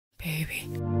Baby,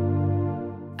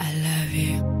 I love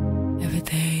you every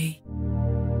day.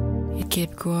 You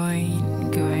keep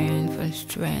growing from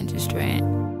strength to strength.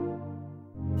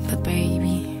 But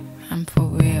baby, I'm for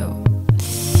real.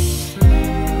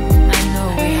 I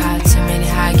know we had so many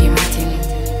arguments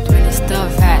when the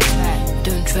stuff that you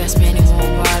don't trust me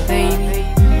anymore, but baby,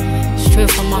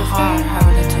 straight from my heart, I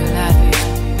would let you love you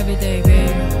every day,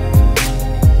 baby.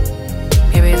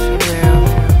 Baby, it's for real.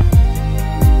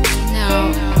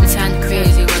 Now, it sounds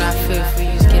crazy what I feel for you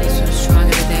is getting so strong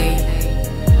every day.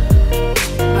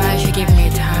 But you should give me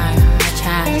time, a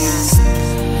chance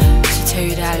to tell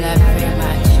you that I love you very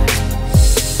much.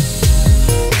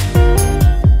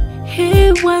 He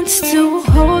wants to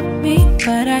hold me,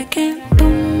 but I can't pull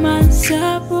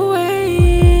myself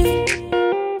away.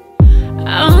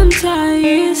 Untie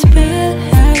his spell,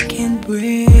 I can't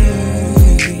break.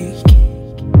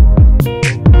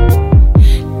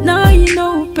 Now you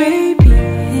know, baby,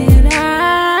 that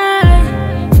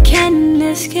I can't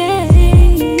escape.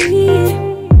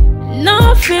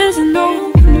 No fears and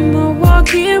no more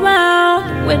walking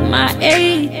around with my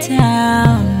A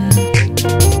down.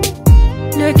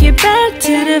 Looking back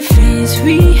to the things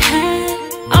we had,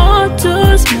 all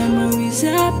those memories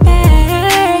are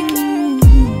back.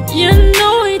 You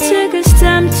know it took us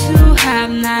time to have.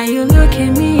 Now you look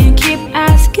at me and keep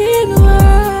asking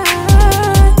why.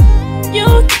 You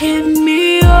keep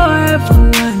me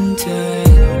over wonder.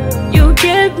 You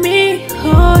give me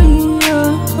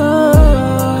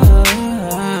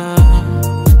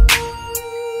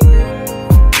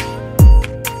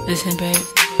Listen, babe.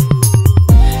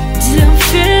 The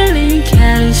feeling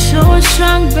getting so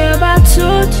strong, babe. I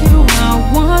told you I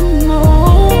want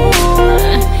more.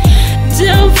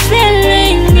 The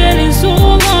feeling getting so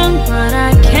long, but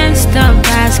I can't stop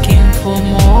asking for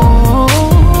more.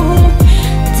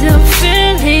 The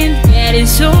feeling getting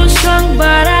so strong,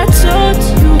 but I told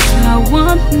you I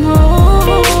want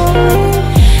more.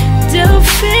 The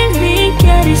feeling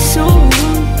getting so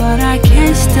long, but I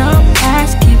can't stop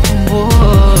asking for more.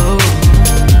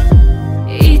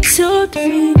 He told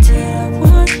me that I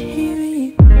want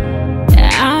him,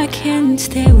 that I can't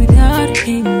stay without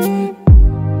him,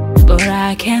 but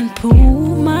I can't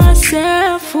pull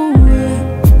myself away.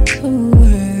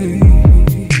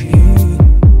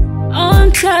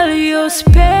 Until you're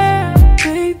spare,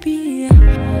 baby,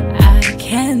 I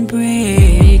can't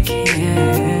break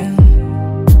it.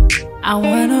 I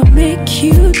wanna make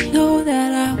you know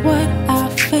that what I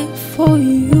felt for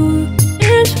you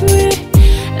is real.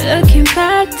 Looking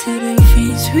back to the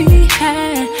things we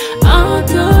had, all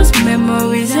those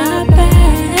memories are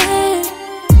bad.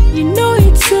 You know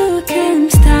it took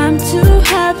us time to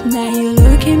have. Now you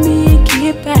look at me and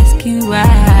keep asking why.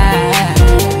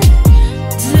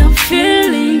 The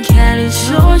feeling getting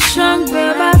so strong,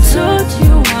 baby.